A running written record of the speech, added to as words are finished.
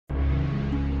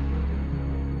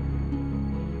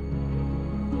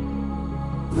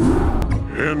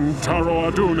Taro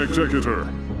Adun, Executor.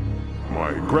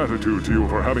 My gratitude to you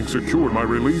for having secured my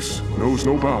release knows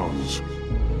no bounds.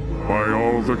 By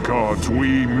all the gods,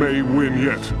 we may win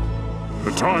yet.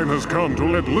 The time has come to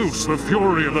let loose the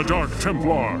fury of the Dark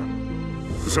Templar.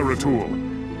 Zeratul,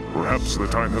 perhaps the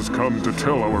time has come to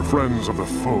tell our friends of the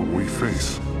foe we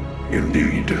face.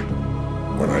 Indeed.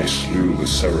 When I slew the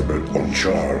Cerebrit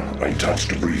Onchar, I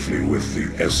touched briefly with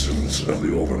the essence of the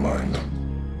Overmind.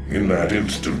 In that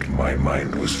instant, my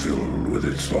mind was filled with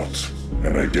its thoughts.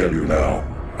 And I tell you now,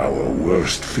 our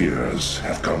worst fears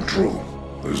have come true.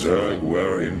 The Zerg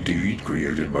were indeed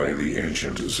created by the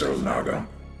ancient Zelnaga,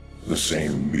 the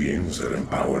same beings that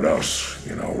empowered us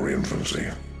in our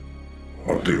infancy.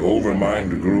 But the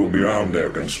Overmind grew beyond their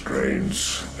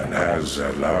constraints, and has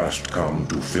at last come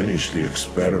to finish the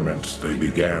experiments they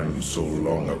began so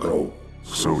long ago.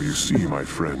 So you see, my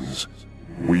friends,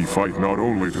 we fight not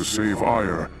only to save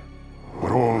Aiur,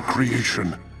 but all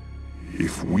creation.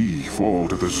 If we fall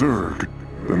to the Zerg,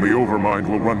 then the Overmind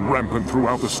will run rampant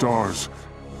throughout the stars,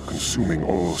 consuming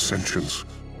all sentience,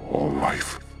 all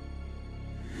life.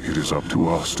 It is up to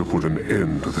us to put an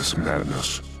end to this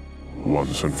madness,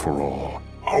 once and for all.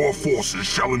 Our forces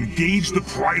shall engage the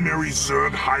primary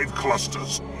Zerg hive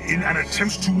clusters in an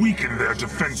attempt to weaken their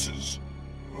defenses.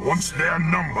 Once their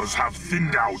numbers have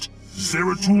thinned out,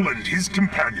 Zeratul and his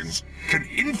companions can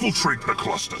infiltrate the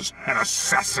clusters and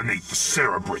assassinate the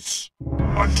Cerebrits.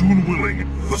 Adun willing,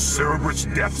 the Cerebrits'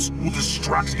 deaths will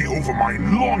distract the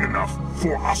Overmind long enough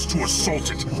for us to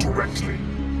assault it directly.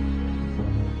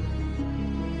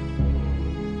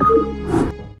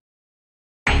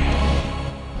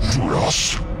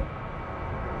 Protoss.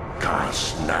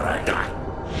 Kas Narada.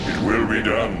 It will be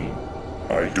done.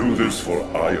 I do this for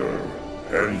Aiur.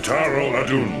 And Taro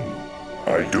Adun.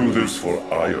 I do this for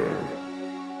Aiur.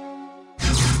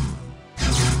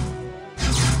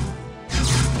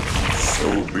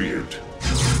 So be it.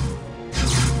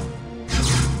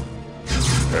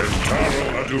 And Taro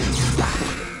Adun.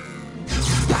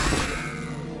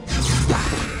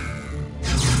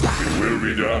 It will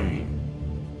be done.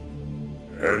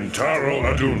 And Taro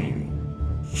Adun.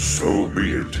 So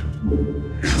be it.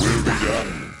 It will be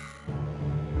done.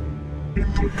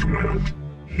 Input command.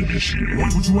 Initiated.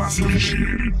 What would you ask?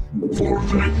 Initiated. For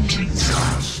vengeance.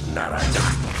 Kas Narada.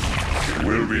 It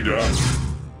will be done.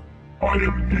 I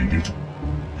am needed.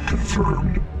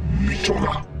 Confirmed.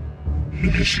 Mitola.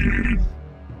 Initiated.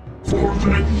 For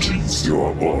vengeance.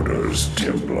 Your orders,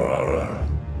 Templar.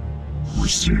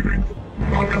 Receiving.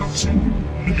 Nagatsu.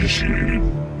 Initiated.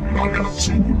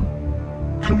 Nagatsu.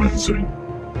 Commencing.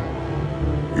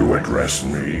 You address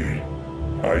me.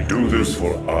 I do this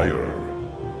for Aiur.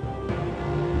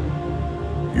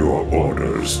 Your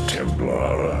orders,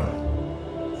 Templar.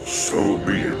 So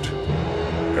be it.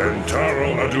 And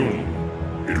Taro Adun.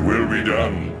 It will be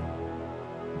done.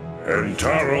 And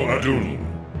Taro Adun.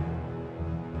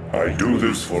 I do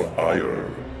this for Aiur.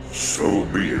 So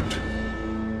be it.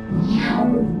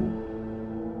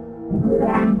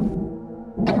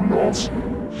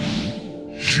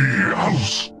 She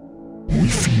house. We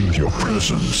feel your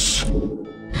presence.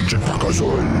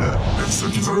 Jepakazol.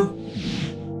 Executor.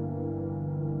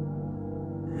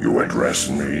 You address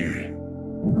me.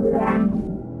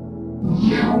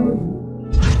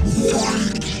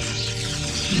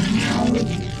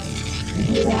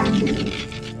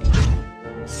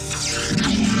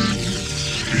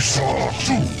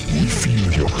 Isatsu. We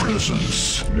feel your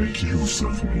presence. Make use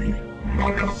of me.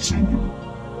 Nagatsu.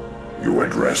 You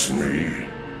address me.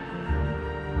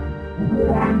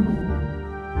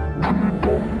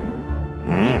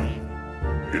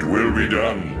 It will be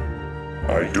done.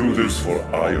 I do this for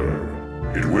Aiur.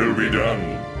 It will be done.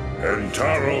 And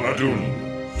Taro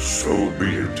Adun. So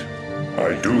be it.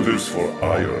 I do this for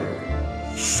Aiur.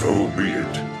 So be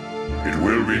it. It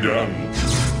will be done.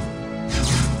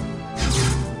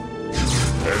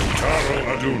 And Taro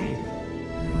Adun.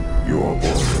 Your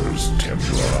orders,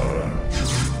 Templar.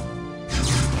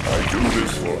 I do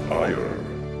this for Aiur.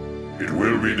 It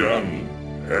will be done.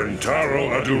 And Taro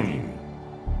Adun.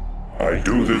 I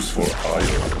do this for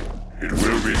Aiur. It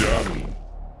will be done.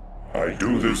 I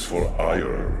do this for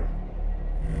Aiur.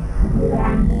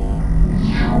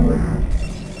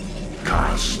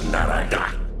 Kas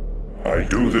Narada. I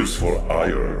do this for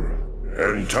Aiur.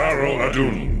 And Taro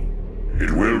Adun.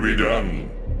 It will be done.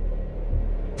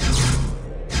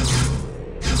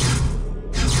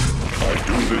 I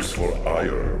do this for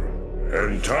Aiur.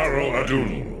 And Taro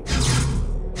Adun.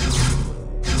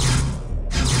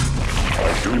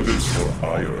 I do this for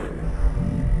Aiur.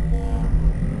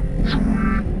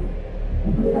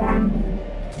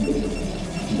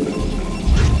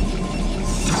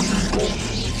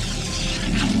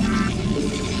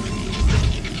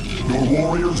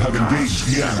 have engaged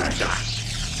the enemy.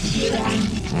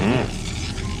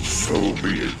 So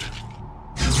be it.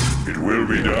 It will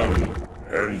be done.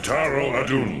 Entaro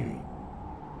Adun.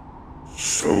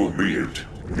 So be it.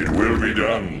 It will be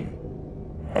done.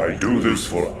 I do this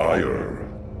for Aiur.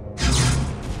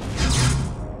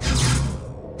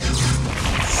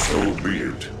 So be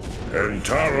it.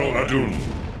 Entaro Adun.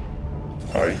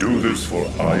 I do this for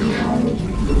Aiur.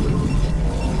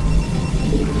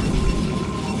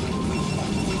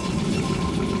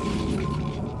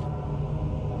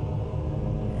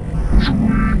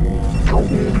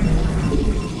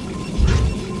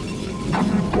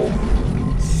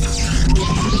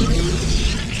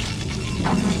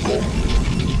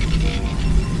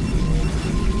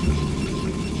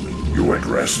 You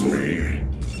address me.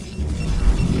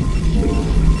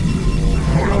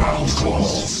 Protoss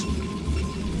calls.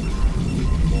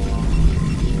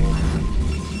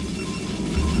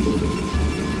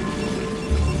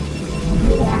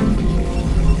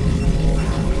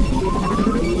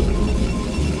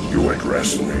 You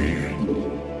address me.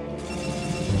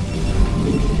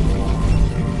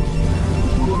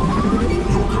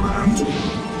 Your command?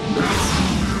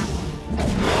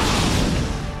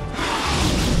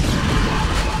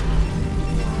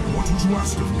 What would you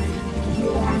ask of me?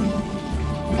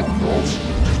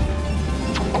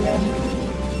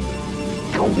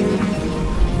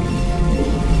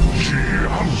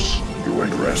 Cheers. You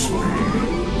address me.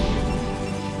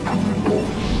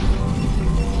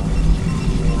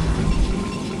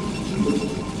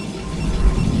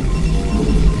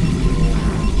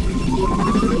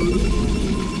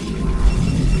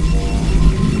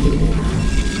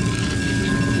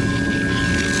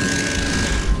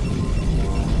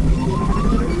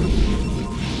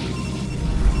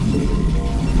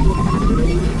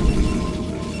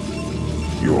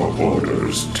 Your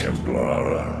orders,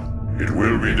 Templar. It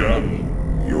will be done.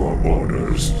 Your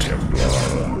orders, Templar.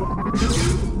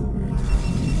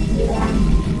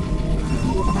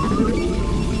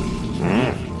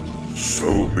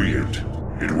 So be it.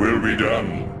 It will be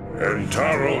done.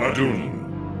 Entaro Adun.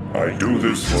 I do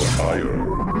this for Aiur.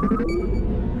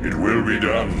 It will be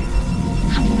done.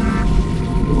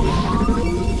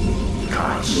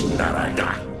 Kasnaraga.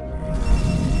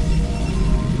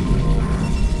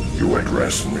 You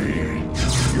address me.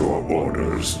 Your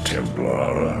orders,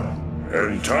 Templar.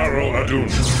 Entaro Adun.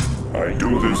 I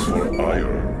do this for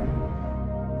Aiur.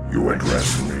 You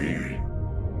address me.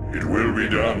 It will be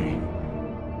done.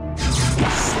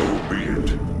 So be it.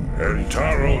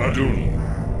 Entaro Adun.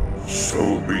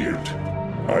 So be it.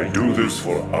 I do this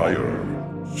for Aiur.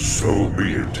 So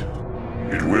be it.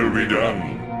 It will be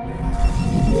done.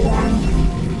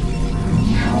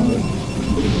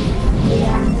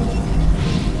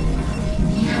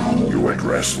 You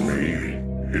address me.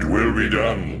 It will be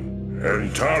done.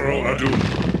 Entaro Adun.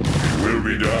 It will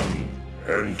be done.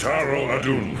 Entaro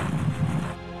Adun.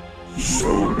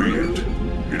 So be it.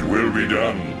 It will be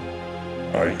done.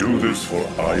 I do this for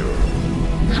Aiur.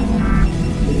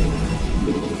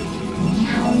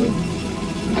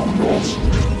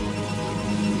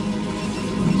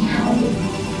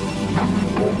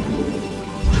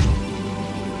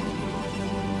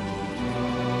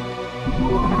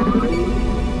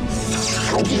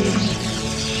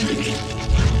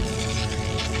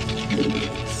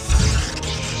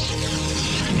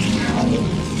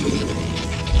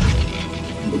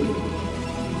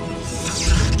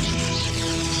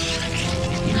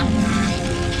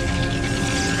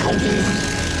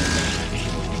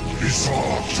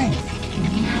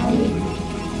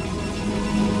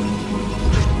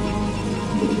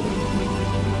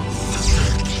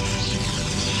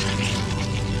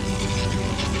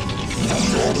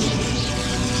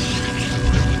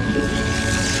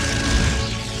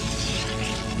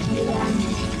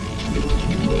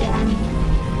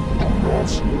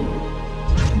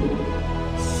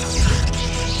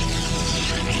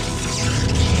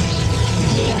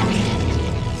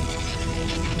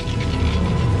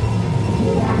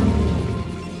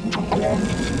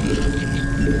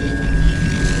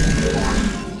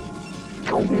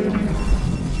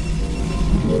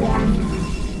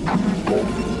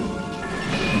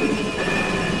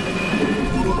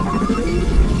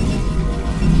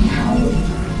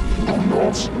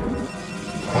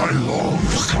 I long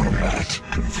for combat.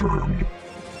 Confirmed.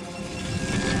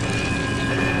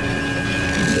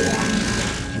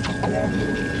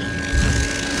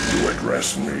 You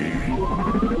address me.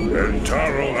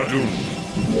 Entaro Adun.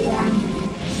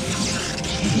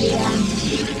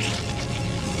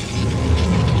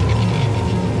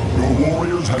 Your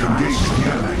warriors have engaged the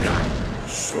enemy.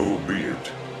 So be it.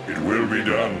 It will be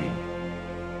done.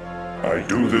 I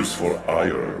do this for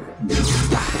Aiur.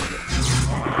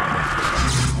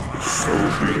 So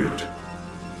be it.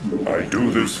 I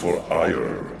do this for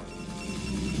Aiur.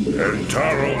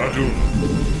 Entaro Adun.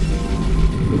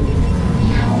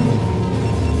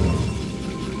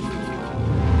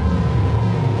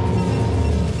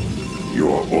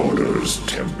 Your orders,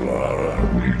 Templar.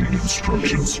 Awaiting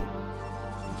instructions.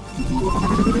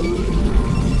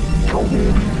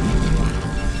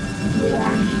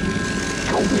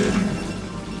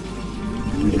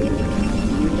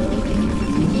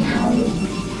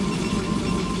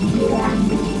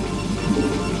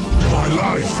 My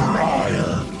life for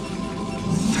Aiur.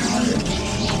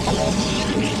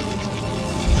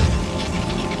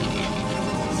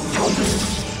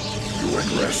 You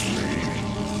address me.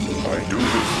 I do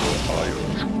this for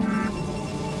Aiur.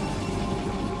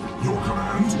 Your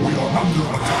command? We are under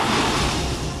attack.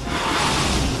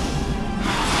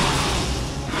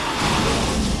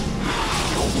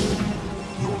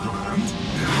 Your command?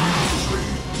 Immediately.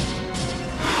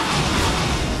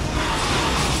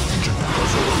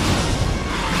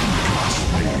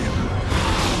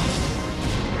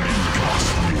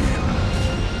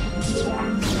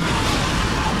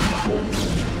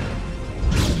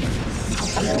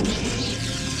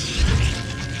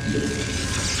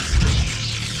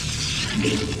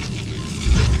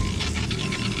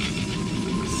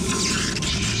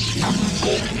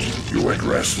 You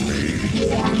address me.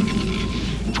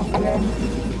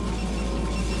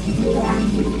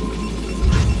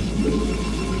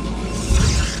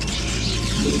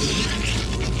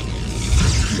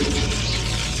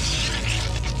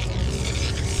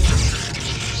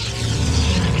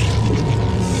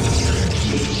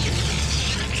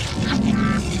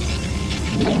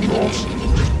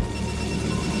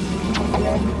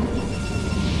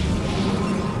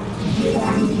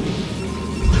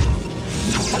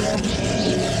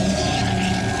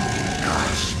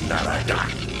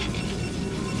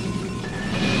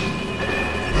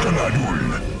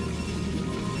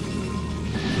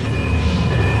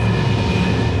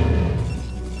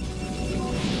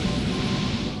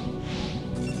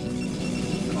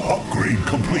 Upgrade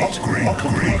complete.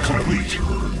 Upgrade complete.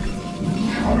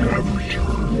 I have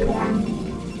returned.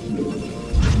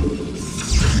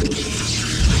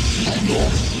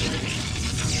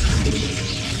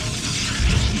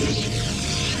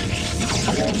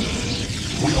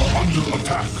 We are under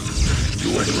attack.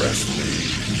 You address me.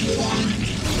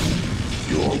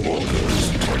 Your orders,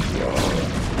 Templar.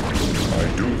 I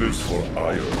do this for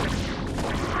Aiur.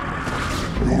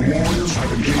 Your warriors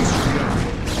have engaged the enemy.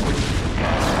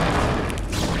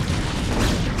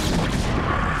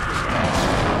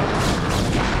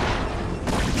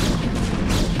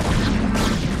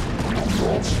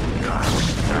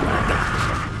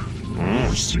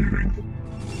 Receiving.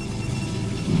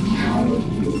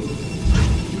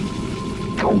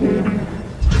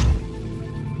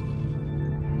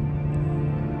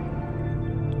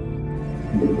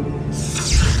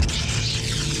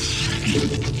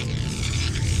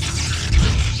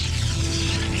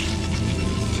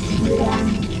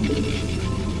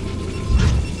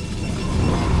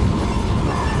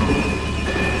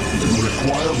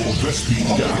 Require will best be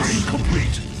gas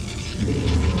complete.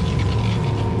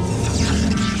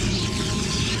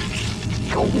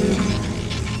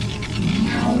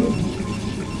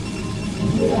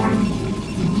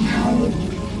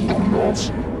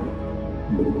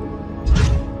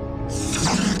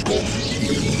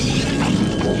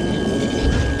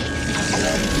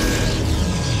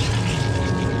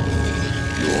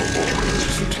 Your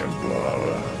orders, Templar.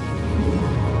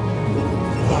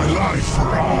 My life for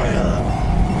Aiur.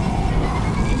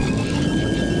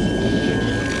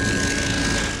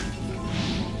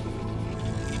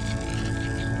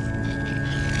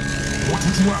 What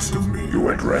would you ask of me? You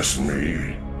address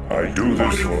me. I do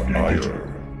this for Aiur.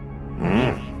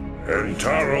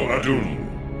 Entaro Adun.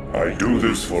 I do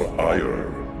this for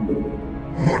Aiur.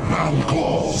 What man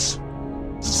calls?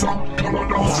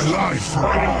 My life for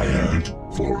Aiur.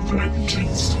 For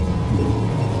vengeance.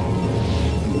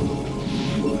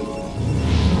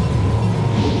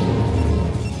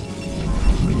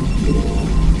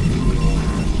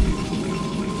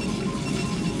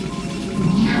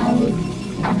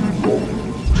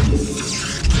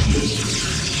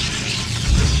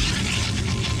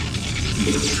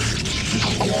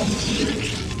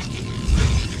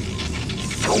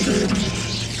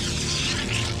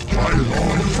 My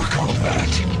lord for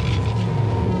combat.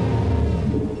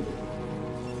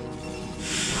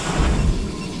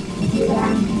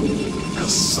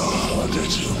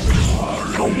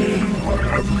 I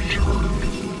have returned.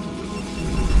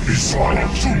 Is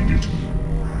silence needed?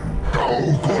 Go,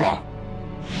 Kola.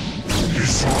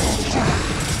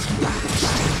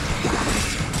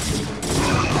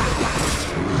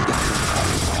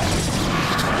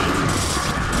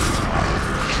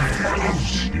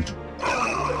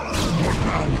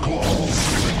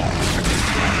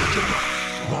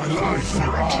 My life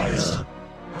for Aiur.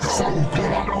 So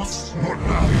Protoss. What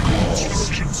now calls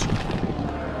instructions?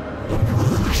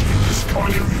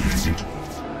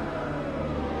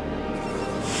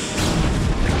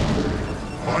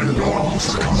 I long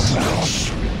for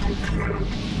Protoss.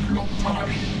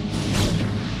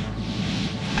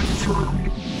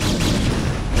 Confirmed.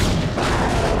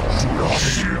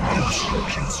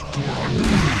 Instructions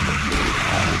Protoss.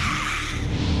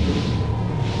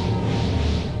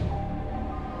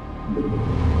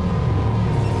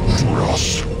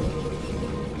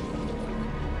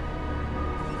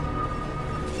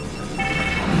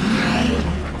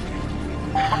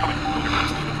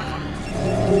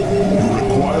 You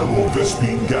require more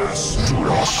Vespine gas,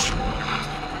 Protoss.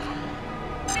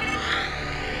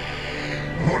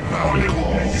 What now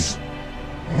calls?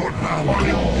 What now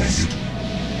calls?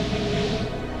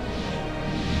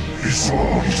 It's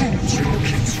all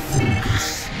instructions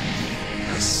focus.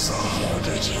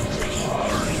 Decided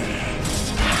clarity.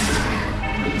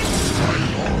 I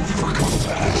long for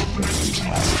combat.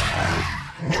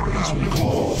 What now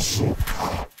calls?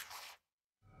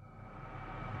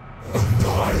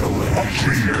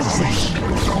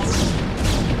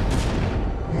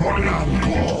 What now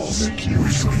calls?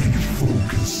 Use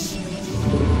focus.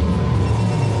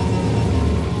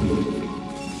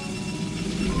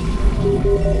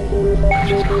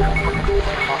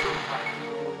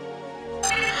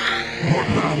 What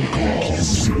now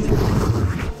calls?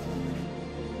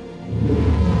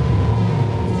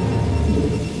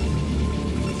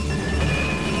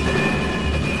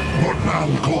 What now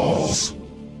calls?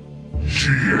 She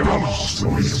has to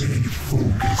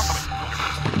focus.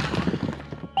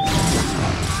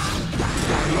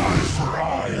 My life for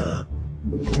Aiur.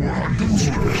 For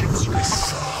instructions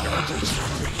decided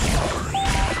from the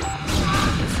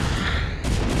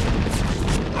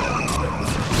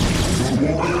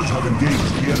Your warriors have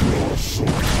engaged the enemy.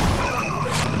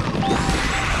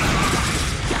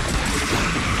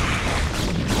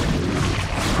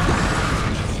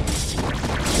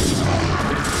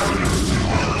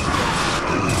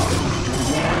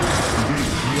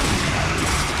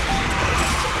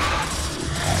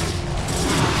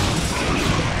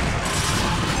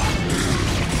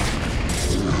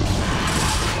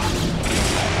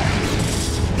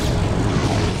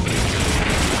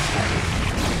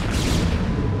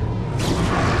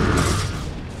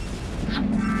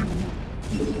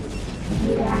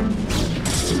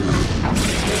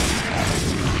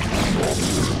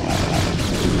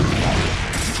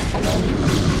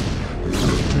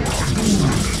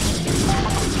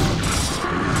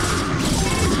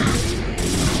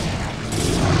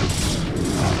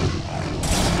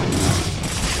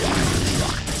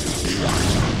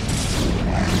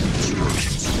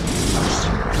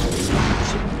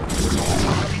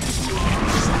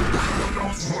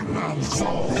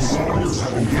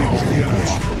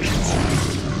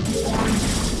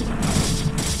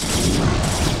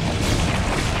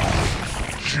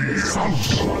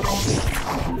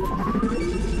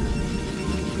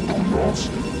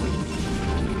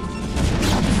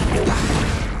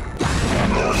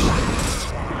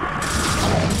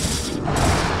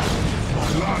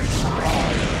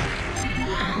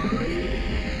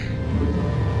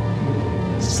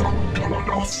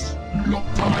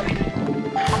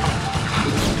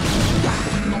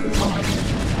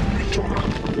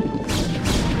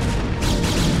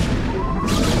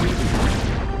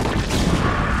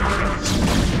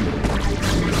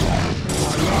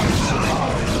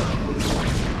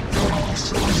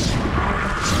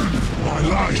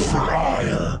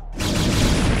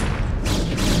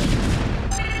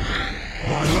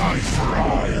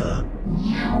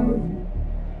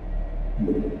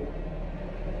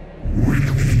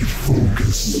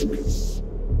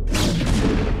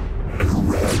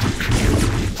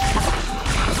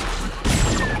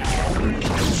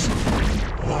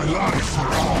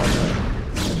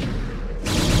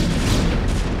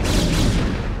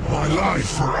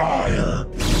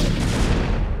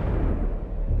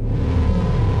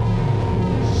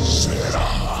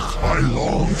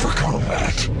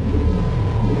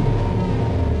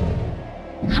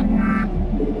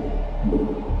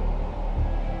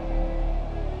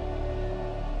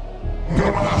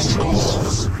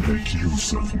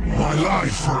 My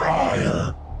life for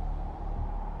Aiur.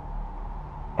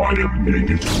 I am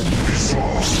naked.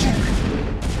 Exhausted.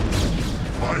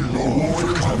 I long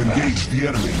for have engaged the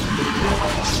enemy.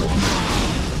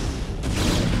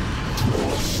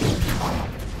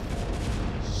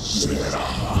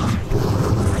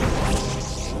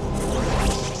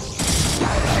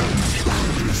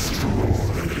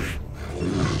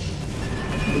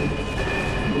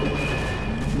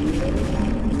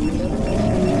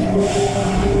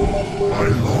 I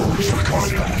long for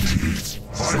combat.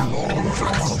 I long for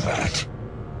combat.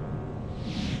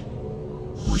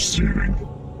 Receiving.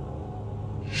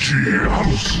 She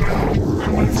house now.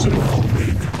 Commencing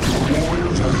opening.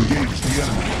 Warriors have engaged the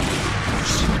enemy.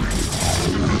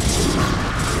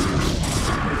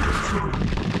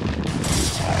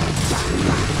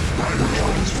 I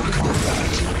long for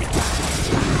combat.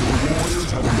 The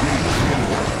warriors have engaged the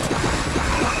enemy.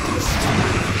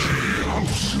 She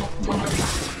house now.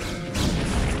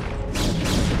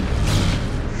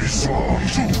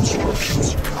 Two instructions.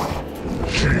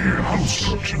 She house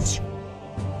instructions.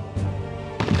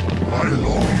 I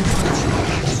long for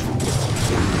instructions.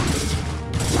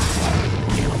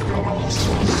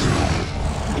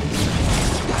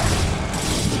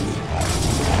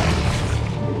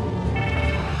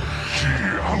 She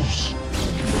house.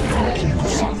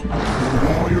 The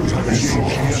warriors have engaged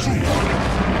the enemy.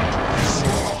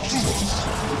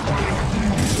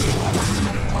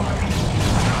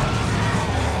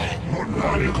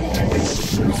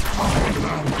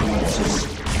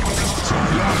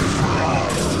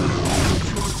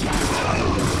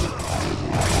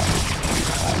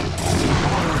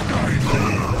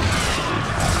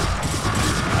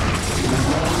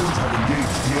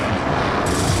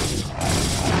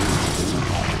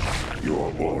 Your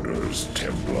orders,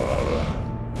 Templar.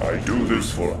 I do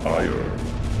this for Aiur.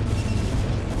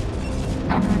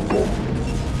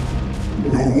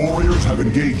 Your warriors have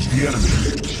engaged the enemy.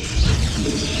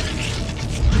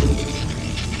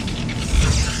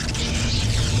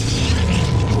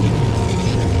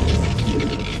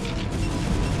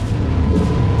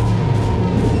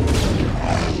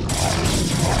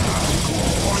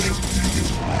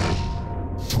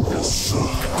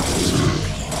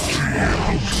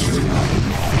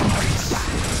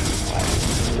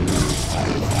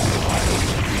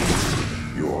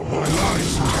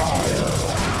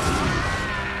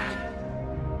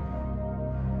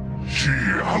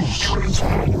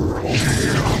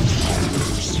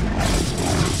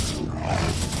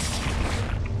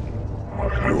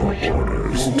 Your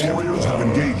warriors have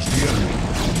engaged the enemy.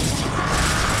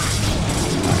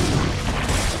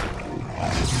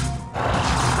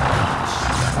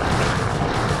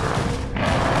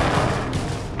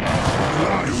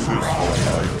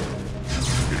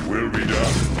 It will be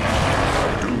done.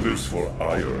 I do this for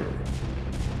Aiur.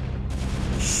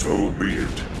 So be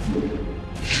it.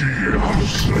 Your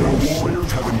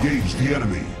warriors have engaged the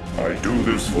enemy. I do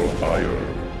this for Aiur.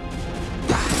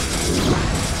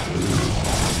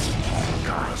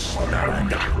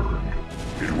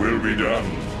 It will be done.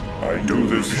 I do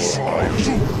this for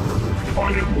Aiur. I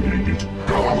am needed.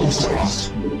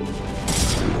 Protoss.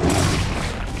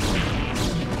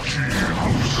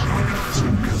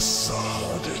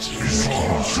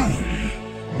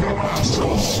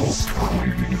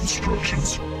 Awaiting instructions.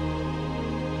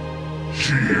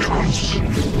 She comes.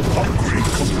 Upgrade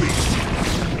complete.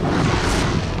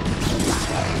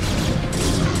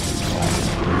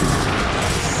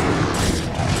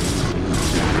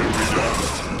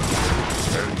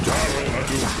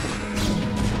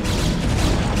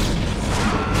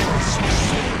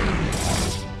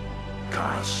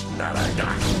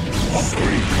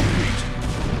 Upgrade complete.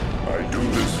 I do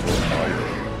this for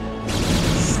Aiur.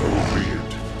 So be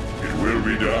it. It will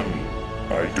be done.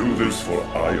 I do this for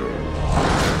Aiur.